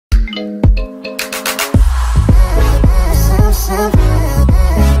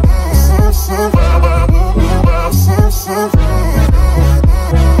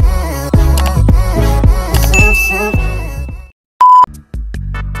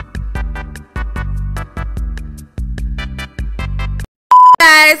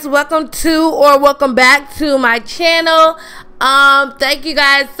Guys, welcome back to my channel. Thank you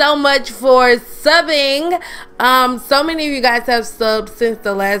guys so much for subbing. So many of you guys have subbed since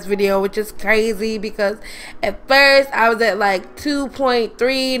the last video, which is crazy because at first I was at like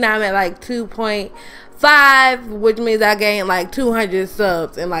 2.3, now I'm at like 2.5, which means I gained like 200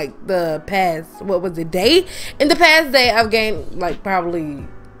 subs in like the past, what was it, day? In the past day I've gained like probably,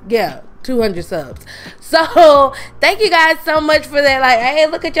 yeah, 200 subs. So thank you guys so much for that. Like, hey,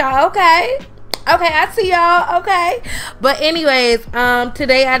 look at y'all. Okay, I see y'all. Okay, but anyways,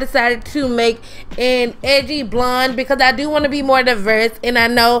 today I decided to make an edgy blonde because I do want to be more diverse, and I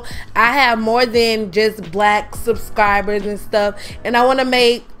know I have more than just black subscribers and stuff, and I want to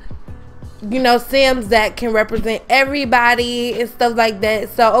make, you know, sims that can represent everybody and stuff like that.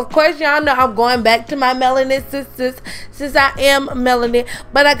 So of course y'all know I'm going back to my melanin sisters since I am melanin,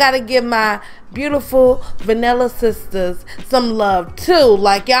 but I gotta give my beautiful vanilla sisters some love too.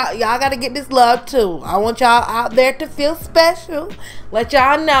 Like y'all gotta get this love too. I want y'all out there to feel special. Let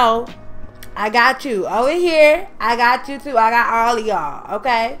y'all know I got you over here. I got you too. I got all of y'all.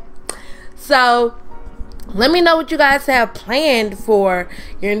 Okay, so let me know what you guys have planned for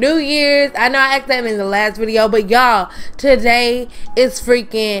your New Year's. I know I asked that in the last video, but y'all, today is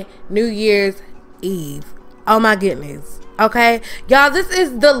freaking New Year's Eve. Oh my goodness. Okay, y'all, this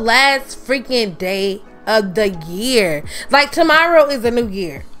is the last freaking day of the year. Like, tomorrow is a new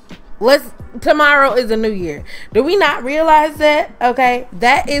year. Tomorrow is a new year. Do we not realize that? Okay,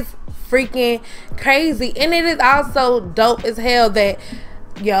 that is freaking crazy. And it is also dope as hell that,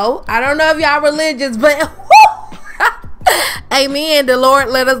 yo, I don't know if y'all religious, but amen, the Lord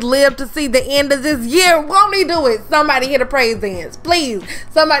let us live to see the end of this year. Won't he do it? Somebody hit a praise dance, please.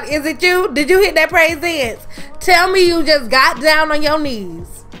 Somebody, is it you? Did you hit that praise dance? Tell me you just got down on your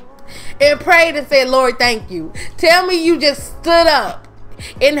knees and prayed and said, Lord, thank you. Tell me you just stood up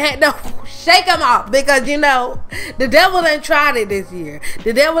and had to shake them off, because you know the devil done tried it this year.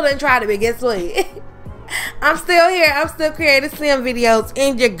 The devil done tried it, but guess what? I'm still here. I'm still creating sim videos,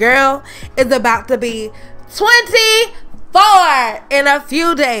 and your girl is about to be 24 in a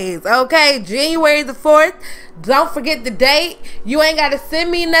few days. Okay, January the 4th. Don't forget the date. You ain't gotta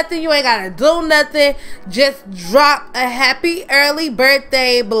send me nothing. You ain't gotta do nothing. Just drop a happy early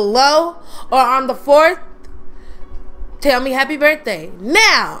birthday below or on the 4th. Tell me happy birthday.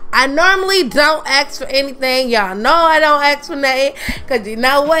 Now, I normally don't ask for anything. Y'all know I don't ask for nothing, because you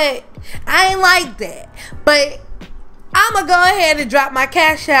know what? I ain't like that. But I'm going to go ahead and drop my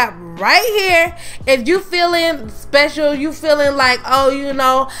Cash App right here. If you feeling special, you feeling like, oh, you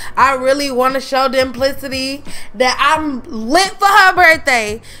know, I really want to show Simplicity that I'm lit for her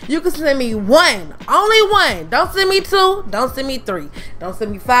birthday, you can send me one. Only one. Don't send me two. Don't send me three. Don't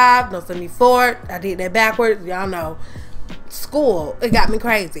send me five. Don't send me four. I did that backwards. Y'all know. School, it got me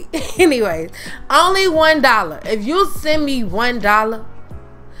crazy. Anyways, only $1. If you send me $1,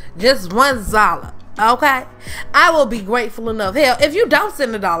 just $1, okay, I will be grateful enough. Hell, if you don't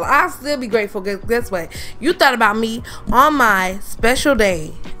send $1, I'll still be grateful. Guess what? You thought about me on my special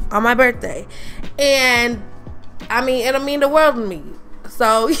day, on my birthday, and I mean, it'll mean the world to me.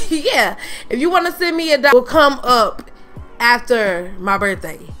 So yeah, if you want to send me $1, will come up after my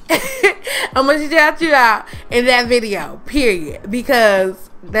birthday. I'm gonna shout you out in that video, period, because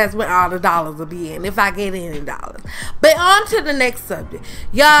that's when all the dollars will be in, if I get any dollars. But on to the next subject,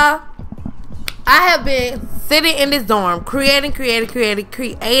 y'all. I have been sitting in this dorm creating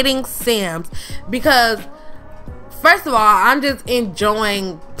sims, because first of all, I'm just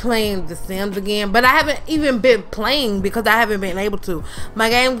enjoying playing The Sims again, but I haven't even been playing because I haven't been able to. My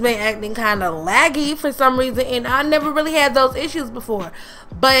game's been acting kind of laggy for some reason, and I never really had those issues before.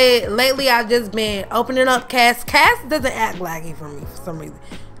 But lately, I've just been opening up CAS. CAS doesn't act laggy for me for some reason.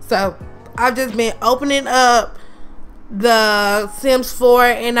 So, I've just been opening up the Sims 4,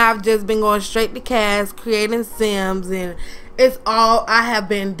 and I've just been going straight to CAS, creating Sims, and it's all I have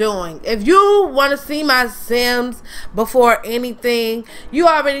been doing. If you want to see my Sims before anything, you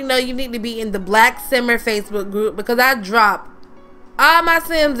already know you need to be in the Black Simmer Facebook group, because I drop all my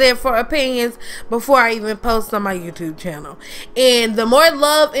Sims there for opinions before I even post on my YouTube channel. And the more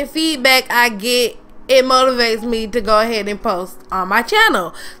love and feedback I get, it motivates me to go ahead and post on my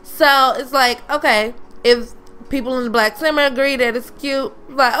channel. So it's like, okay, if people in the Black Simmer agree that it's cute,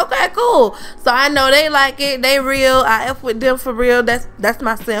 like, okay, cool. So I know they like it, they real, I F with them for real. That's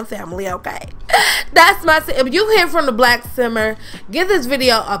my sim family, okay? That's my sim. If you hear from the Black Simmer, give this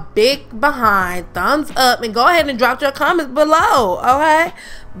video a big behind, thumbs up, and go ahead and drop your comments below, okay?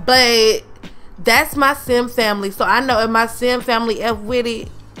 But that's my sim family. So I know if my sim family F with it,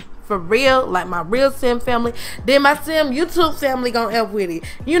 for real, like my real sim family, then my sim YouTube family gonna help with it.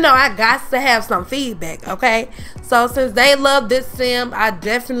 You know, I got to have some feedback, okay? So since they love this sim, I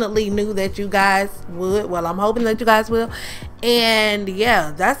definitely knew that you guys would. Well, I'm hoping that you guys will. And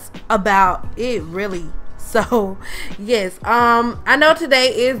yeah, that's about it, really. So yes, I know today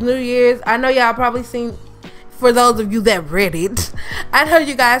is New Year's. I know y'all probably seen, for those of you that read it, I know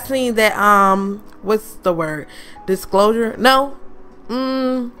you guys seen that what's the word, disclosure, no,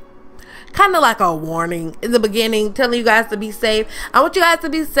 kind of like a warning in the beginning, telling you guys to be safe. I want you guys to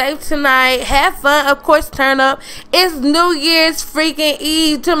be safe tonight. Have fun, of course. Turn up. It's New Year's freaking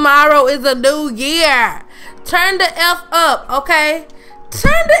Eve. Tomorrow is a new year. Turn the F up, okay?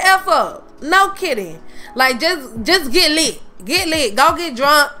 Turn the F up. No kidding. Like, just get lit. Get lit. Go get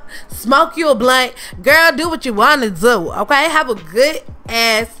drunk. Smoke you a blunt. Girl, do what you want to do, okay? Have a good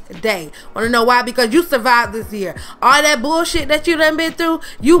ass day. Want to know why? Because you survived this year. All that bullshit that you done been through,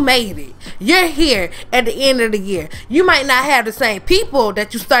 you made it. You're here at the end of the year. You might not have the same people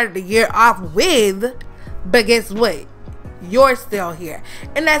that you started the year off with, but guess what? You're still here.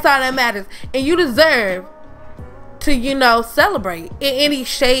 And that's all that matters. And you deserve to, you know, celebrate in any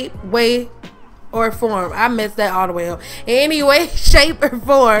shape, way, or form. I messed that all the way up. In any way, shape, or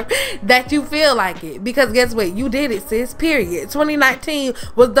form that you feel like it. Because guess what? You did it, sis. Period. 2019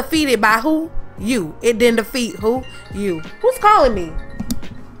 was defeated by who? You. It didn't defeat who? You. Who's calling me?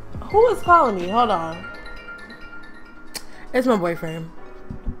 Who is calling me? Hold on. It's my boyfriend.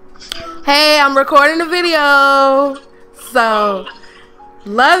 Hey, I'm recording a video. So,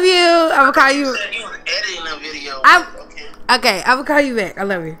 love you. I'm gonna call you. You were editing a video. Okay, I'm gonna call you back. I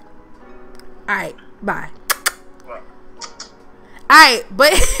love you. Alright, bye. Alright,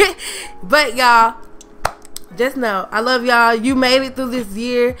 but y'all, just know I love y'all. You made it through this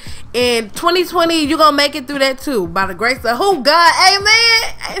year. In 2020, you're gonna make it through that too. By the grace of who? God.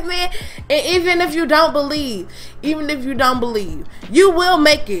 Amen. Amen. And even if you don't believe, you will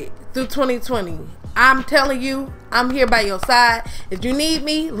make it through 2020. I'm telling you, I'm here by your side. If you need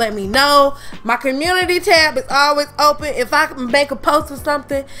me, let me know. My community tab is always open. If I can make a post or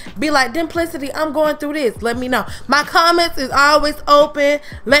something, be like, Demplicity, I'm going through this. Let me know. My comments is always open.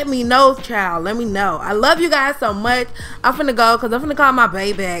 Let me know, child. Let me know. I love you guys so much. I'm finna go because I'm finna call my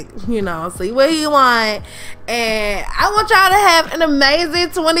baby back. You know, see what he want. And I want y'all to have an amazing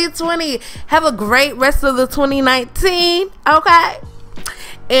 2020. Have a great rest of the 2019. Okay?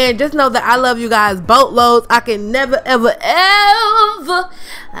 And just know that I love you guys boatloads. I can never, ever, ever.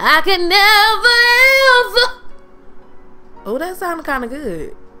 I can never, ever. Oh, that sounded kind of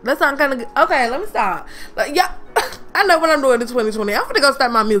good. That sounded kind of good. Okay, let me stop. Like, yeah, I know what I'm doing in 2020. I'm finna go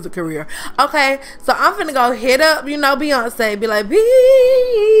start my music career. Okay, so I'm finna go hit up, you know, Beyonce. Be like,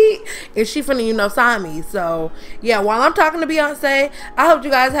 Bee. And she finna, you know, sign me. So, yeah, while I'm talking to Beyonce, I hope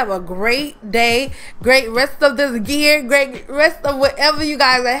you guys have a great day. Great rest of this year. Great rest of whatever you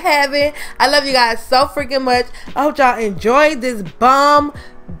guys are having. I love you guys so freaking much. I hope y'all enjoyed this bomb,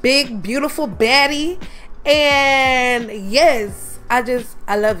 big, beautiful baddie. And, yes.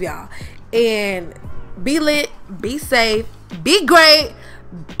 I love y'all. And be lit, be safe, be great,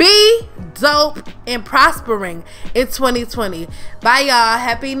 be dope, and prospering in 2020. Bye, y'all.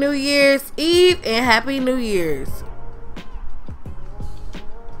 Happy New Year's Eve and Happy New Year's.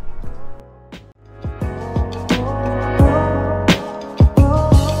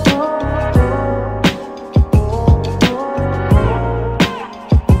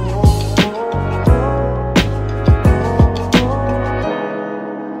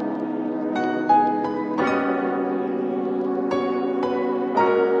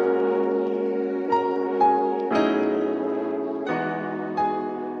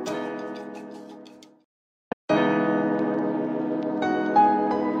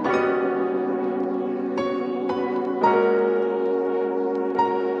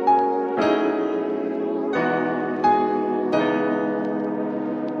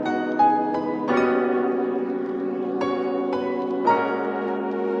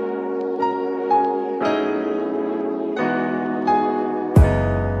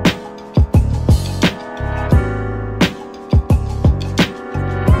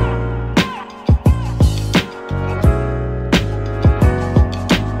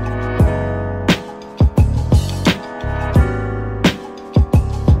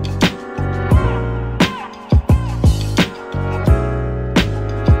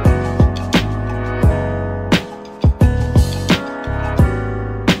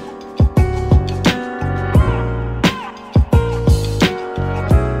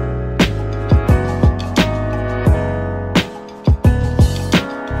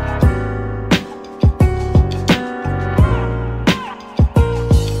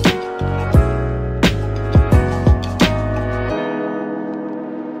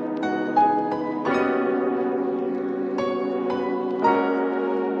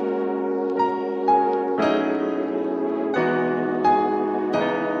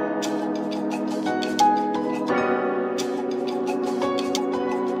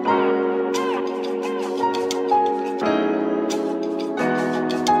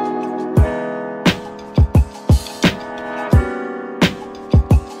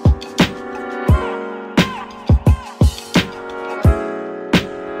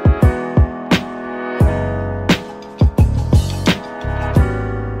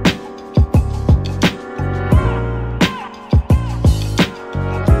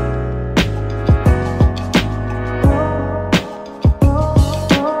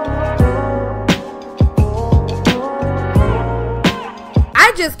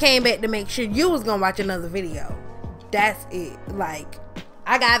 came back to make sure you was gonna watch another video. That's it. Like,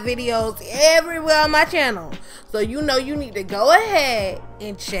 I got videos everywhere on my channel, so you know you need to go ahead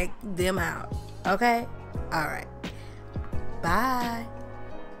and check them out. Okay? All right. Bye.